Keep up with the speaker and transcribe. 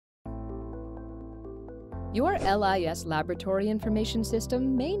Your LIS laboratory information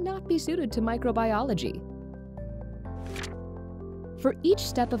system may not be suited to microbiology. For each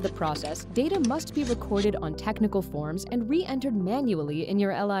step of the process, data must be recorded on technical forms and re-entered manually in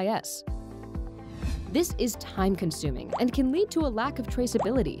your LIS. This is time-consuming and can lead to a lack of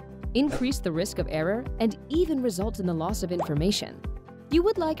traceability, increase the risk of error, and even result in the loss of information. You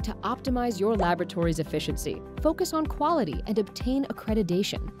would like to optimize your laboratory's efficiency, focus on quality, and obtain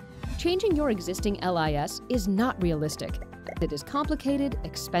accreditation. Changing your existing LIS is not realistic. It is complicated,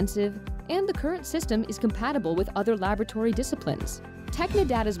 expensive, and the current system is compatible with other laboratory disciplines.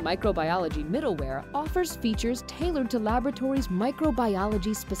 TECHNIDATA's microbiology middleware offers features tailored to laboratories'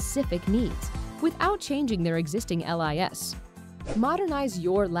 microbiology-specific needs without changing their existing LIS. Modernize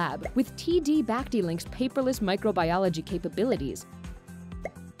your lab with TDBactiLink's paperless microbiology capabilities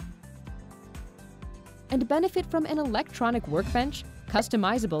and benefit from an electronic workbench,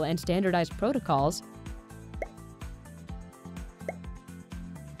 customizable and standardized protocols,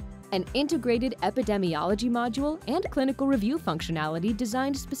 an integrated epidemiology module, and clinical review functionality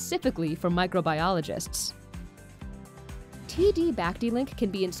designed specifically for microbiologists. TDBactiLink can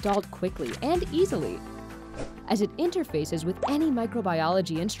be installed quickly and easily, as it interfaces with any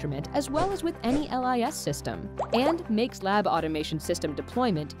microbiology instrument as well as with any LIS system, and makes lab automation system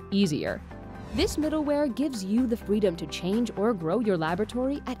deployment easier. This middleware gives you the freedom to change or grow your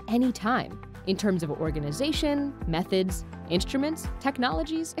laboratory at any time, in terms of organization, methods, instruments,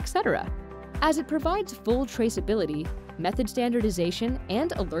 technologies, etc. As it provides full traceability, method standardization,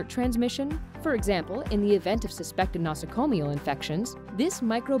 and alert transmission, for example, in the event of suspected nosocomial infections, this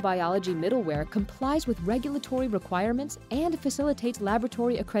microbiology middleware complies with regulatory requirements and facilitates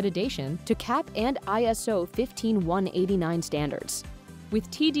laboratory accreditation to CAP and ISO 15189 standards. With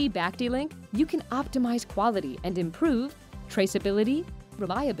TDBactiLink, you can optimize quality and improve traceability,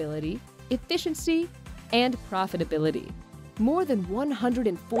 reliability, efficiency, and profitability. More than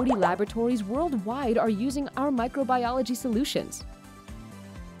 140 laboratories worldwide are using our microbiology solutions.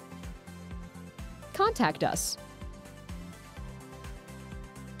 Contact us.